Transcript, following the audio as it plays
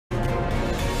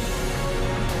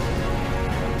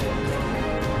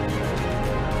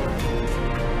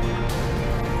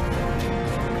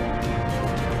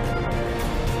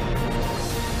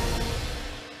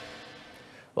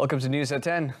Welcome to News at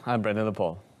 10. I'm Brendan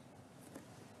Lepol.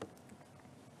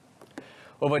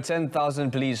 Over 10,000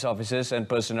 police officers and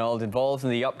personnel involved in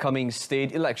the upcoming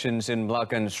state elections in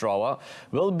Melaka and Sarawak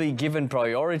will be given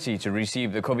priority to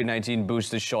receive the COVID-19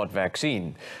 booster shot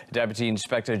vaccine. Deputy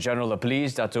Inspector General of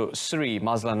Police, Dato' Sri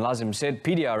Mazlan Lazim, said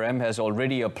PDRM has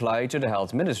already applied to the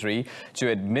Health Ministry to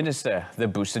administer the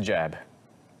booster jab.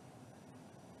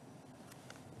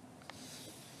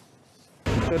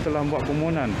 Kita telah buat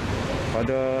permohonan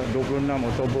pada 26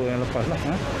 Oktober yang lepas lah,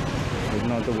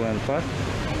 26 Oktober yang lepas,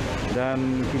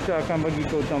 dan kita akan bagi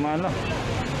keutamaan lah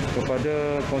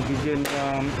kepada kontijen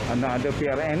yang ada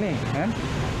PRN ni,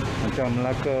 macam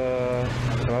Melaka,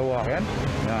 Sarawak kan,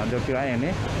 ada PRN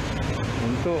ni,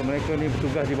 untuk mereka ni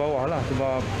bertugas di bawah lah,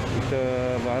 sebab kita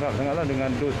berharap sangatlah dengan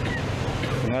dos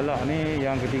pengalak ni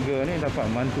yang ketiga ni dapat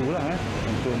membantu lah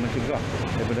untuk mencegah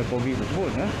daripada COVID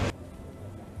tersebut.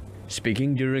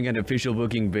 Speaking during an official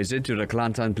working visit to the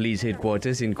Kelantan Police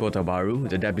Headquarters in Kota Baru,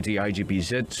 the Deputy IGP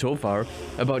said so far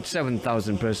about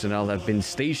 7,000 personnel have been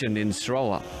stationed in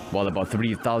Sarawak, while about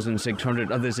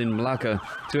 3,600 others in Melaka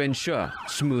to ensure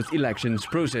smooth elections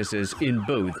processes in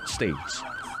both states.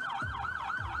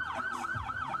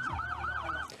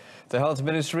 The Health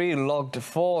Ministry logged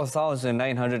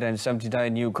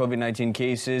 4,979 new COVID-19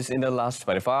 cases in the last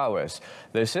 24 hours.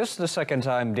 This is the second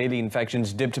time daily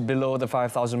infections dipped below the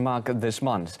 5,000 mark this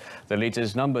month. The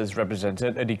latest numbers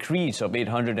represented a decrease of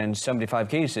 875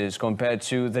 cases compared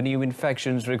to the new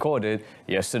infections recorded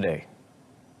yesterday.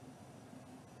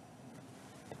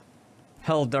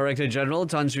 Health Director General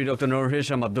Tan Sri Dr. Nur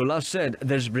Hisham Abdullah said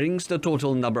this brings the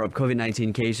total number of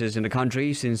COVID-19 cases in the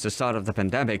country since the start of the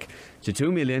pandemic to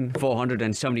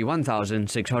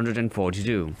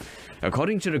 2,471,642.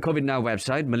 According to the COVID Now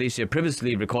website, Malaysia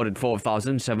previously recorded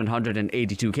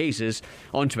 4,782 cases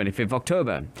on 25th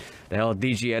October. The Health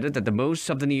DG added that the most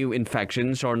of the new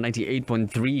infections, or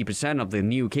 98.3% of the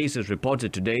new cases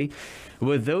reported today,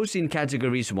 were those in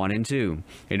categories 1 and 2,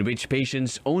 in which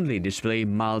patients only display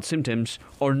mild symptoms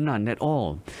or none at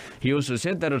all. He also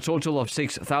said that a total of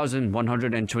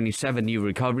 6,127 new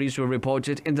recoveries were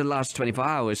reported in the last 24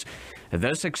 hours,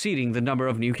 thus exceeding the number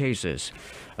of new cases.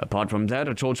 Apart from that,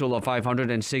 a total of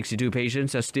 562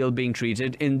 patients are still being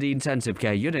treated in the intensive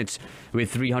care units, with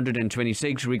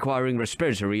 326 requiring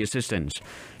respiratory assistance.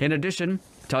 In addition,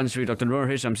 Tan Sri Dr. Nur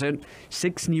Hisham said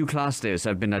 6 new clusters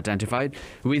have been identified,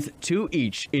 with 2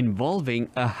 each involving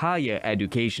a higher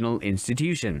educational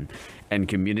institution and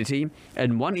community,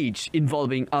 and 1 each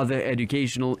involving other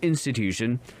educational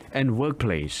institution and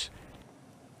workplace.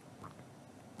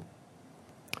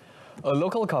 A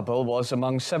local couple was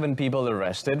among 7 people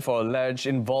arrested for alleged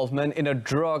involvement in a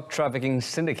drug trafficking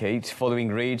syndicate following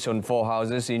raids on 4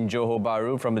 houses in Johor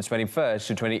Bahru from the 21st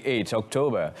to 28th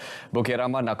October. Bukit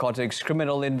Rahman Narcotics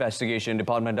Criminal Investigation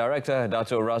Department Director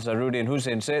Dato' Razarudin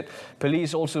Hussein said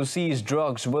police also seized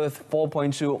drugs worth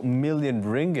 4.2 million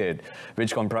ringgit,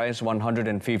 which comprised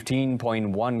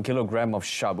 115.1 kilogram of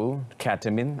shabu,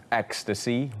 ketamine,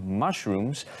 ecstasy,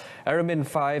 mushrooms, Aramin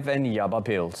 5 and Yaba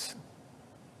pills.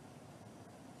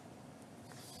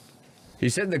 He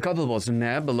said the couple was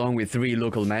nabbed along with 3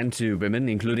 local men, 2 women,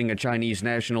 including a Chinese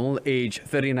national aged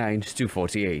 39 to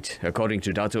 48. According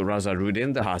to Dato'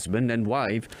 Razarudin, the husband and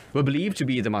wife were believed to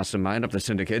be the mastermind of the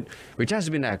syndicate, which has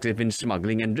been active in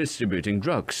smuggling and distributing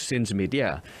drugs since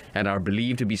mid-year, and are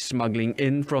believed to be smuggling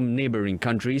in from neighboring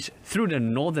countries through the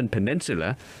northern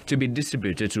peninsula to be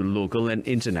distributed to local and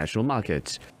international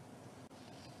markets.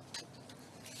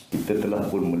 Kita telah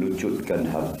pun melucutkan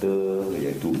harta,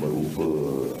 iaitu berupa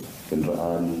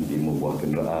kenderaan, 5 buah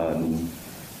kenderaan,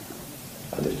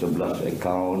 ada 11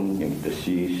 akaun yang kita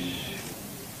seize,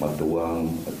 mata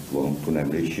wang tunai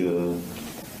Malaysia,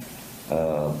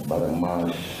 barang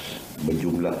emas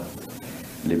berjumlah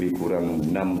lebih kurang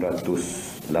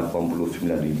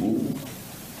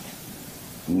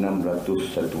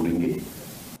 689,601 ringgit.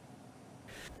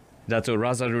 Dato'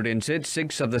 Razarudin said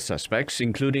 6 of the suspects,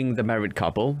 including the married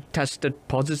couple, tested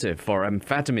positive for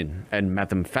amphetamine and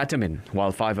methamphetamine,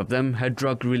 while 5 of them had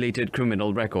drug-related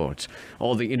criminal records.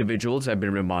 All the individuals have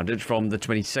been remanded from the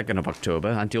 22nd of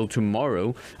October until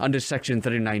tomorrow under Section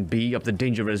 39B of the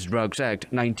Dangerous Drugs Act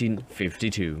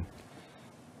 1952.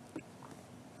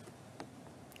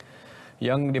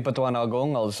 Yang di-Pertuan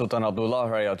Agong Al-Sultan Abdullah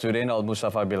Rayatuddin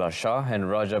Al-Mustafa Billah Shah and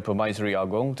Raja Pemaisuri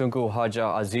Agong Tunku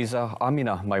Haja Azizah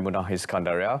Aminah Maimunah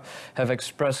Iskandaria have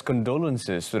expressed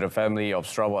condolences to the family of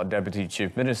Sarawak Deputy Chief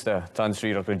Minister Tan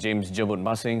Sri Dr. James Jemut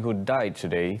Masing, who died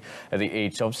today at the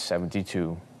age of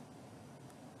 72.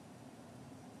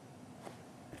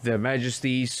 Their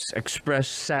Majesties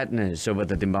expressed sadness over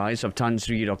the demise of Tan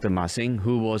Sri Dr. Masing,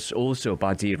 who was also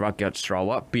Parti Rakyat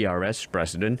Sarawak (PRS)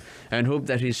 president, and hoped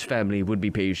that his family would be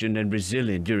patient and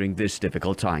resilient during this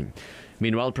difficult time.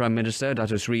 Meanwhile, Prime Minister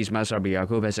Dato Sri Semasa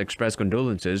has expressed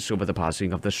condolences over the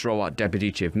passing of the Sarawak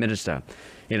Deputy Chief Minister.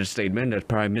 In a statement, the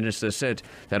Prime Minister said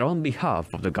that on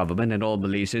behalf of the government and all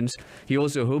Malaysians, he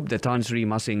also hoped that Tan Sri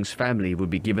Masing's family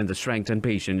would be given the strength and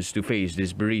patience to face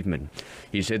this bereavement.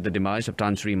 He said the demise of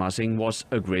Tan Sri Masing was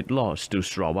a great loss to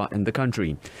Sarawak and the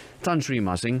country. Tan Sri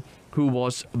Masing, who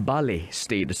was Baleh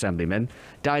State Assemblyman,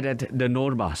 died at the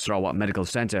Norma Sarawak Medical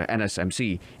Centre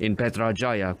 (NSMC) in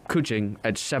Petrajaya, Kuching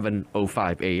at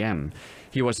 7:05 a.m.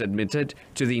 He was admitted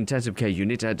to the intensive care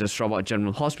unit at the Sarawak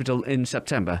General Hospital in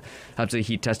September after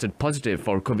he tested positive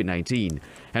for COVID-19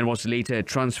 and was later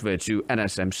transferred to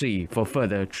NSMC for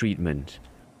further treatment.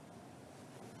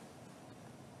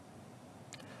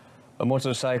 A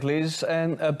motorcyclist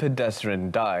and a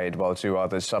pedestrian died while two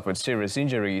others suffered serious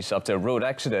injuries after a road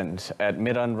accident at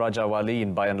Miran Rajawali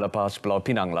in Bayan Lepas, Pulau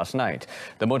Pinang last night.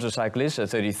 The motorcyclist, a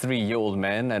 33-year-old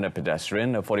man, and a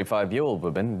pedestrian, a 45-year-old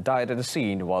woman, died at the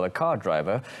scene while a car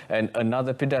driver and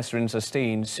another pedestrian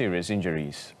sustained serious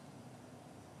injuries.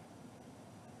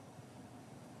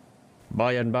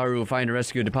 Bayan Baru Fire and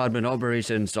Rescue Department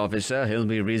Operations Officer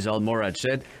Hilmi Rizal Morad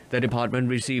said the department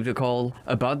received a call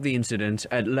about the incident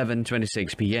at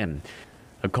 11:26 p.m.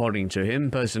 According to him,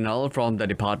 personnel from the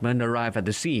department arrived at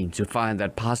the scene to find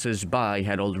that passers-by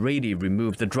had already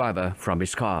removed the driver from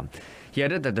his car. He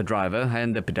added that the driver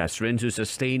and the pedestrians who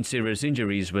sustained serious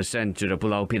injuries were sent to the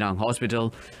Pulau Pinang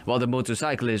Hospital, while the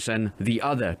motorcyclist and the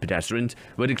other pedestrians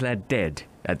were declared dead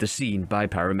at the scene by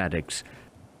paramedics.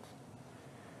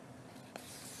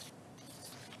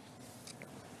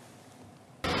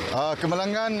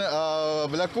 Kemalangan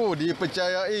berlaku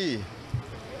dipercayai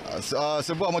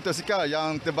sebuah motosikal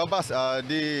yang terbabas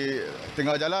di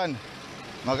tengah jalan.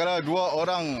 Maka dua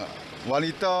orang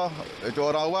wanita, itu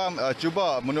orang awam,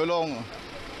 cuba menolong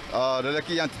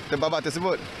lelaki yang terbabas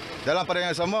tersebut. Dalam pada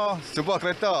yang sama, sebuah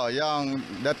kereta yang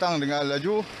datang dengan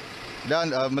laju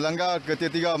dan melanggar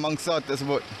ketiga mangsa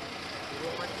tersebut.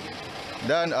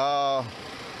 Dan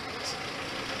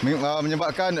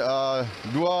menyebabkan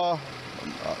dua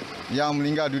yang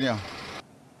meninggal dunia.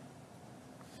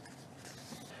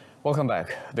 Welcome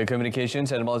back. The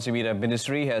Communications and Multimedia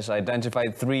Ministry has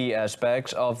identified 3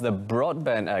 aspects of the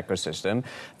broadband ecosystem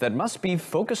that must be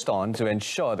focused on to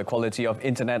ensure the quality of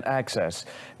internet access.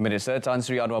 Minister Tan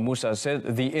Sri Anwar Musa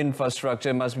said the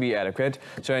infrastructure must be adequate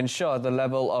to ensure the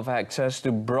level of access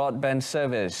to broadband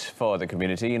service for the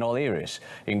community in all areas,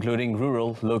 including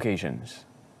rural locations.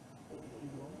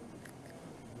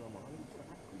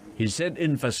 He said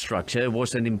infrastructure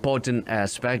was an important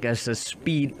aspect as the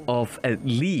speed of at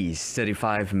least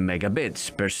 35 megabits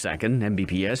per second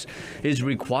 (Mbps) is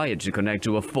required to connect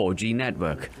to a 4G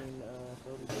network.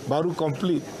 Baru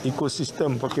komplit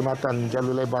ekosistem perkhidmatan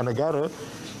jalur lebar negara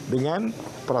dengan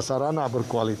prasarana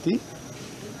berkualiti,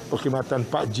 perkhidmatan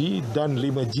 4G dan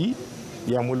 5G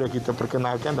yang mula kita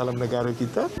perkenalkan dalam negara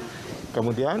kita,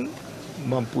 kemudian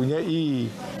mempunyai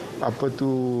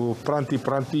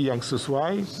peranti-peranti yang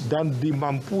sesuai dan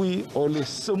dimampui oleh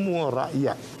semua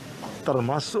rakyat,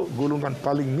 termasuk golongan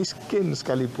paling miskin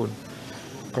sekalipun.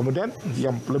 Kemudian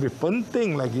yang lebih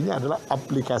penting lagi adalah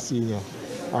aplikasinya.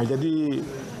 Jadi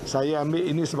saya ambil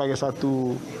ini sebagai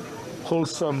satu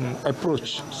wholesome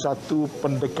approach, satu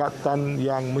pendekatan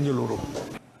yang menyeluruh.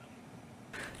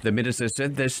 The minister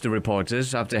said this to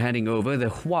reporters after handing over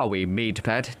the Huawei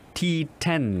MatePad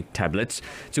T10 tablets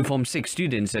to Form 6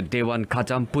 students at Dewan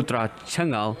Khatam Putra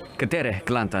Chengal, Ketereh,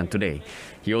 Kelantan today.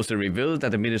 He also revealed that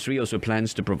the ministry also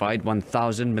plans to provide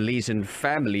 1,000 Malaysian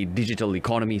family digital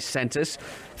economy centres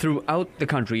throughout the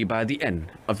country by the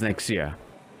end of next year.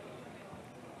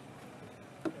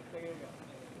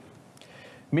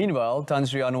 Meanwhile, Tan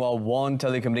Sri Anwar warned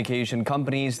telecommunication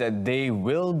companies that they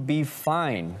will be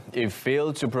fined if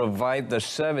failed to provide the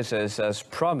services as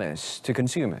promised to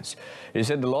consumers. He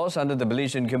said the laws under the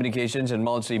Malaysian Communications and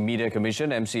Multimedia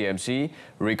Commission (MCMC)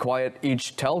 required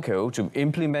each telco to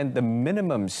implement the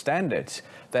minimum standards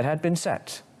that had been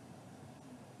set.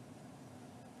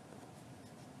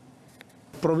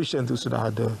 Provision itu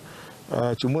sudah ada.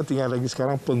 Cuma tinggal lagi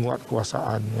sekarang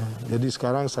penguatkuasaannya. Jadi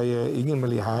sekarang saya ingin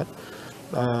melihat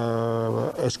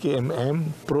SKMM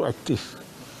proaktif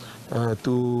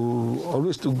to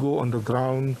always to go on the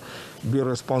ground, be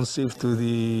responsive to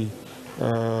the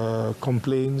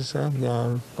complaints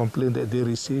complaint that they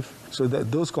receive, so that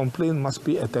those complaints must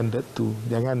be attended to.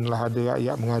 Janganlah ada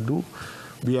rakyat mengadu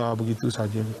biar begitu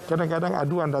saja. Kadang-kadang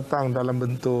aduan datang dalam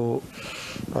bentuk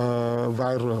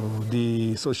viral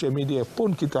di sosial media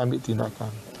pun kita ambil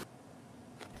tindakan.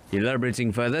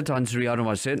 Elaborating further, Tan Sri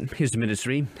Aruma said his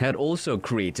ministry had also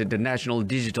created the National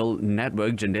Digital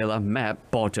Network Jendela Map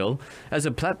portal as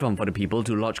a platform for the people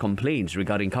to lodge complaints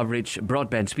regarding coverage,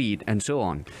 broadband speed, and so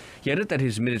on. He added that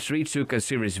his ministry took a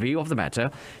serious view of the matter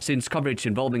since coverage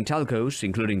involving telcos,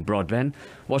 including broadband,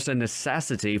 was a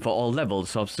necessity for all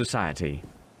levels of society.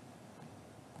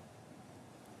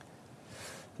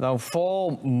 Now,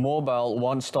 4 mobile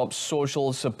one-stop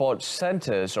social support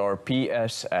centres, or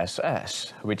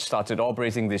PSSS, which started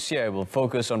operating this year, will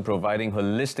focus on providing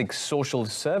holistic social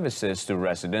services to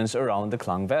residents around the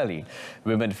Klang Valley.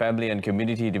 Women, Family and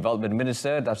Community Development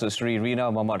Minister Datuk Sri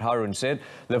Rina Muhammad Harun said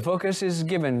the focus is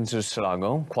given to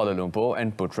Selangor, Kuala Lumpur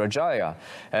and Putrajaya,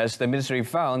 as the ministry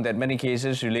found that many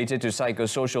cases related to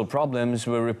psychosocial problems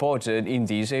were reported in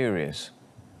these areas.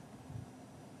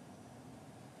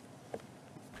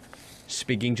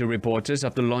 Speaking to reporters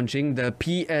after launching the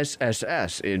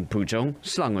PSSS in Puchong,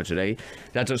 Selangor today,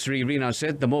 Datuk Sri Rina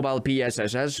said the mobile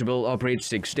PSSS will operate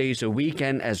 6 days a week,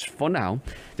 and as for now,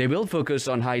 they will focus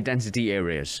on high-density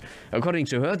areas. According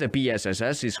to her, the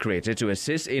PSSS is created to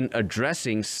assist in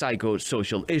addressing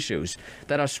psychosocial issues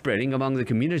that are spreading among the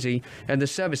community, and the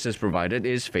services provided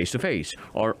is face-to-face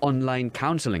or online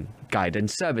counselling,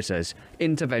 guidance services,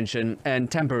 intervention and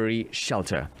temporary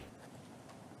shelter.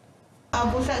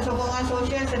 Pusat sokongan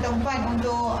sosial setempat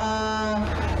untuk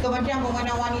Kementerian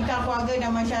Pembangunan Wanita, Keluarga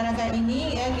dan Masyarakat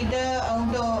ini,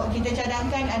 kita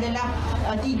cadangkan adalah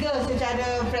 3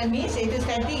 secara premis, iaitu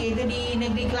statik, iaitu di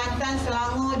negeri Kelantan,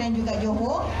 Selangor dan juga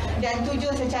Johor, dan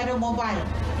 7 secara mobile.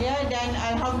 Ya, dan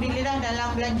alhamdulillah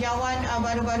dalam belanjawan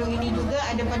baru-baru ini juga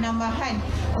ada penambahan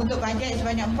untuk bajet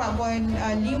sebanyak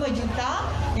 4.5 juta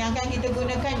yang akan kita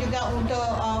gunakan juga untuk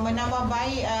menambah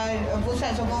baik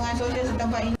pusat sokongan sosial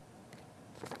setempat ini.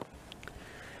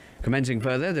 Commenting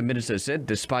further, the minister said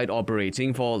despite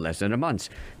operating for less than a month,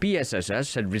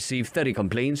 PSSS had received 30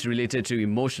 complaints related to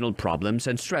emotional problems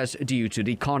and stress due to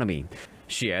the economy.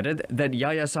 She added that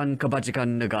Yayasan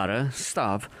Kebajikan Negara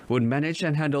staff would manage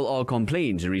and handle all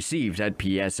complaints received at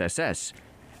PSSS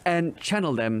and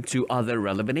channel them to other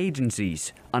relevant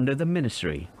agencies under the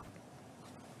ministry.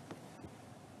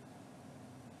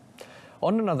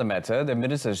 On another matter, the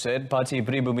minister said Parti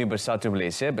Pribumi Bersatu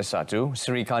Malaysia Bersatu,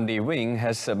 Sri Kandi Wing,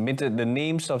 has submitted the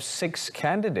names of 6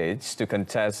 candidates to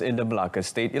contest in the Melaka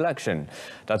state election.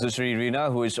 Datuk Sri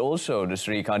Rina, who is also the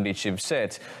Sri Kandi chief,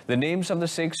 said the names of the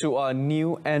 6 who are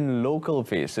new and local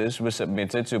faces were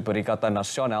submitted to Perikatan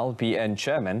Nasional PN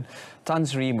Chairman Tan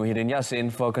Sri Muhyiddin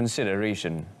Yassin for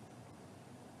consideration.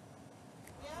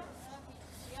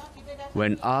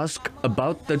 When asked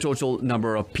about the total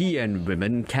number of PN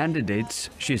women candidates,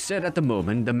 she said at the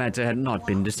moment the matter had not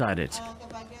been decided.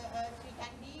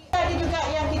 Ada juga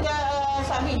yang kita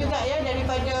submit juga ya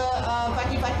daripada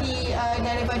parti-parti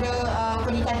daripada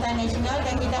Perikatan Nasional,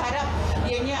 dan kita harap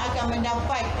ianya akan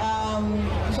mendapat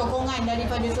sokongan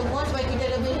daripada semua supaya kita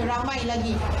lebih ramai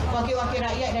lagi wakil-wakil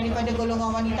rakyat daripada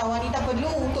golongan wanita. Wanita perlu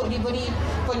untuk diberi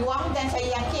peluang, dan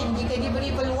saya yakin jika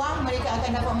diberi peluang mereka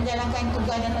akan dapat menjalankan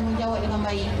tugas dan tanggungjawab dengan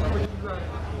baik.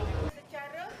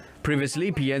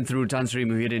 Previously, PN through Tan Sri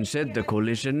Muhyiddin said the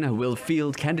coalition will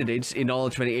field candidates in all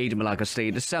 28 Melaka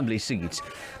State Assembly seats.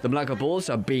 The Melaka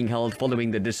polls are being held following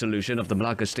the dissolution of the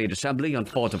Melaka State Assembly on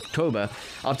 4th October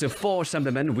after 4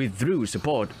 assemblymen withdrew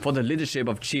support for the leadership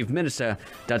of Chief Minister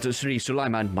Datuk Sri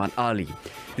Sulaiman Mat Ali.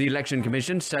 The Election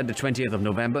Commission set the 20th of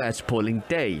November as polling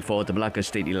day for the Melaka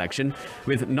State election,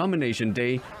 with nomination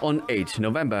day on 8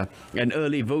 November and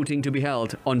early voting to be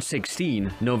held on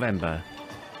 16 November.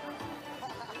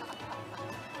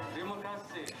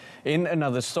 In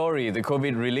another story, the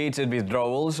COVID-related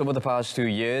withdrawals over the past 2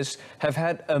 years have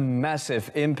had a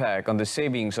massive impact on the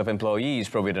savings of Employees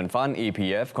Provident Fund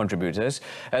 (EPF) contributors,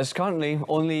 as currently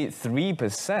only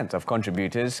 3% of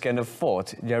contributors can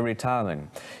afford their retirement.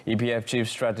 EPF Chief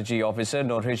Strategy Officer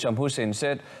Nur Hisham Hussain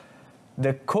said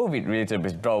the COVID-related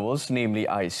withdrawals, namely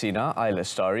iSina,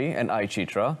 iLestari and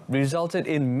iCitra, resulted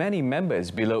in many members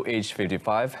below age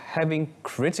 55 having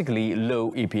critically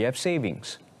low EPF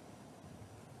savings.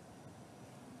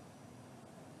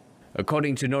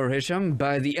 According to Nur Hisham,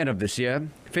 by the end of this year,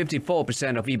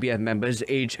 54% of EPF members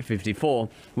aged 54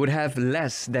 would have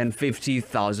less than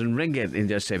 50,000 ringgit in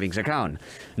their savings account,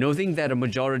 noting that a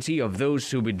majority of those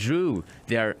who withdrew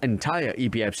their entire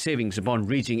EPF savings upon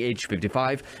reaching age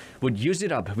 55 would use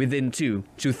it up within 2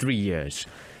 to 3 years.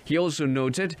 He also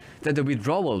noted that the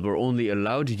withdrawal were only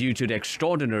allowed due to the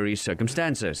extraordinary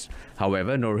circumstances.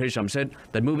 However, Nur Hisham said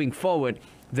that moving forward,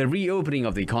 the reopening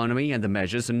of the economy and the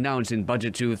measures announced in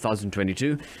Budget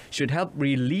 2022 should help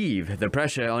relieve the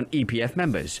pressure on EPF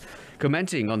members.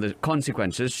 Commenting on the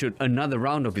consequences should another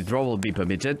round of withdrawal be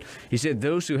permitted, he said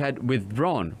those who had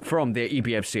withdrawn from their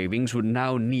EPF savings would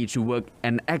now need to work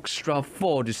an extra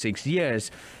 4 to 6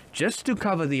 years just to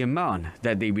cover the amount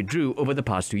that they withdrew over the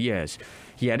past 2 years.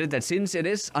 He added that since it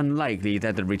is unlikely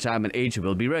that the retirement age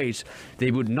will be raised,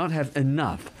 they would not have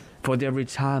enough for their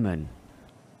retirement.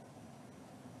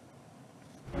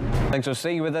 Thanks for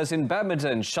staying with us. In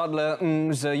badminton, shuttler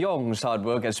Zeyong's hard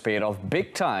work has paid off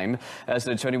big time as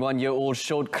the 21-year-old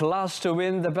showed class to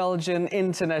win the Belgian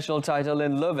international title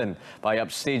in Leuven by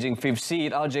upstaging 5th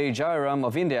seed Jairam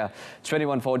of India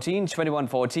 21-14,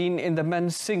 21-14 in the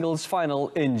men's singles final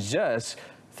in just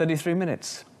 33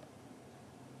 minutes.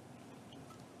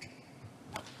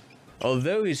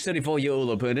 Although his 34-year-old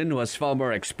opponent was far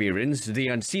more experienced, the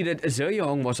unseeded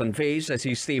Zeyong was unfazed as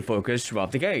he stayed focused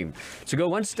throughout the game to go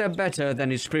one step better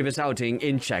than his previous outing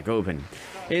in Czech Open.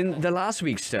 In the last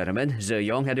week's tournament,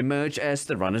 Zeyong had emerged as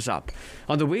the runners-up.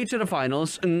 On the way to the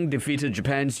finals, defeated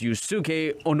Japan's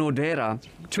Yusuke Onodera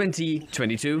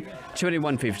 20-22,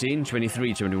 21-15,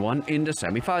 23-21 in the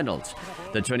semi-finals.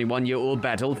 The 21-year-old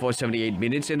battled for 78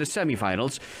 minutes in the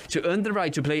semi-finals to earn the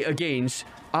right to play against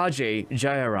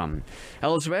Jairam.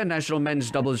 Elsewhere, national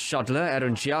men's doubles shuttler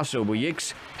Aaron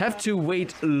Chiasso-Buyiks have to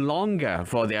wait longer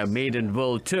for their maiden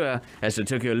world tour as the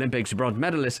Tokyo Olympics bronze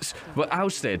medalists were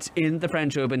ousted in the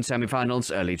French Open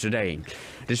semi-finals early today.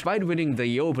 Despite winning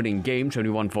the opening game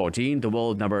 21-14, the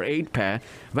world number 8 pair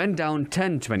went down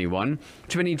 10-21,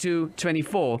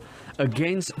 22-24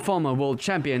 against former world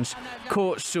champions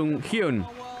Ko Sung-hyun,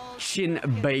 Shin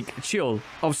Baek-chul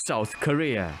of South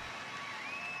Korea.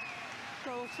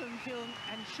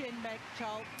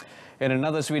 In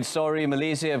another sweet story,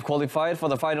 Malaysia have qualified for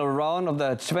the final round of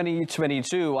the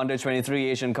 2022 Under-23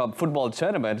 Asian Cup football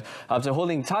tournament after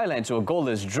holding Thailand to a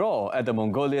goalless draw at the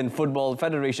Mongolian Football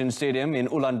Federation Stadium in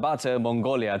Ulaanbaatar,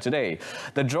 Mongolia today.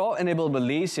 The draw enabled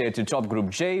Malaysia to top Group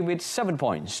J with 7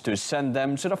 points to send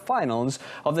them to the finals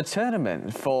of the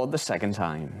tournament for the second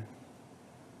time.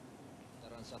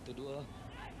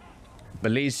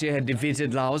 Malaysia had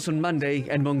defeated Laos on Monday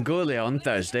and Mongolia on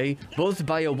Thursday, both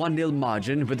by a 1-0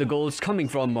 margin, with the goals coming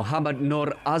from Muhammad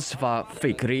Nur Azfar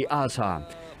Fikri Azhar.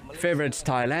 Favourites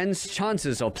Thailand's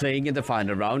chances of playing in the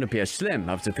final round appear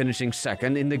slim after finishing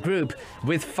second in the group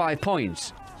with 5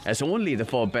 points, as only the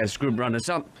 4 best group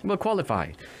runners-up will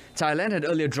qualify. Thailand had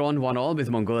earlier drawn 1-1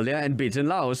 with Mongolia and beaten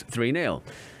Laos 3-0.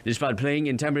 Despite playing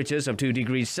in temperatures of 2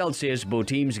 degrees Celsius, both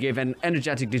teams gave an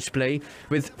energetic display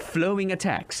with flowing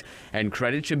attacks, and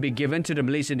credit should be given to the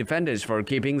Malaysian defenders for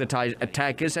keeping the Thai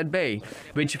attackers at bay,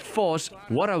 which forced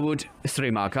Warawut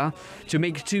Srimaka to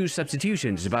make 2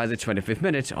 substitutions by the 25th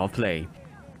minute of play.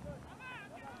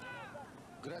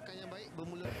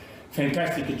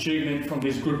 Fantastic achievement from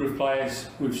this group of players.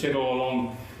 We've said all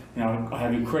along, you know, I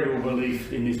have incredible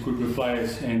belief in this group of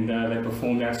players, and they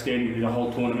performed outstandingly the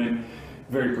whole tournament,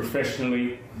 very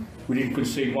professionally. We didn't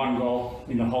concede 1 goal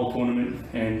in the whole tournament,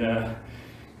 and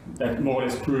that more or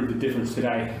less proved the difference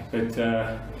today. But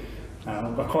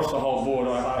across the whole board,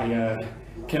 I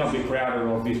cannot be prouder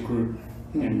of this group,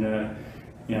 and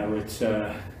you know,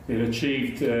 they've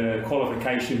achieved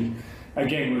qualification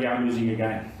again without losing a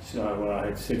game. So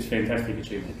it's a fantastic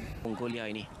achievement. Mongolia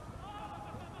ini,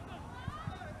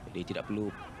 dia tidak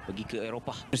perlu pergi ke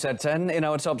Eropah. At 10 in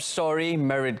our top story,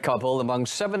 married couple among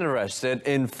 7 arrested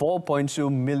in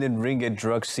 4.2 million ringgit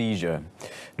drug seizure.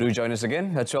 Do join us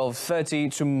again at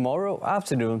 12:30 tomorrow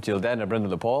afternoon. Till then, I'm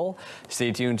Brendan Paul.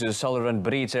 Stay tuned to Solar and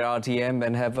Berita RTM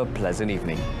and have a pleasant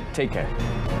evening. Take care.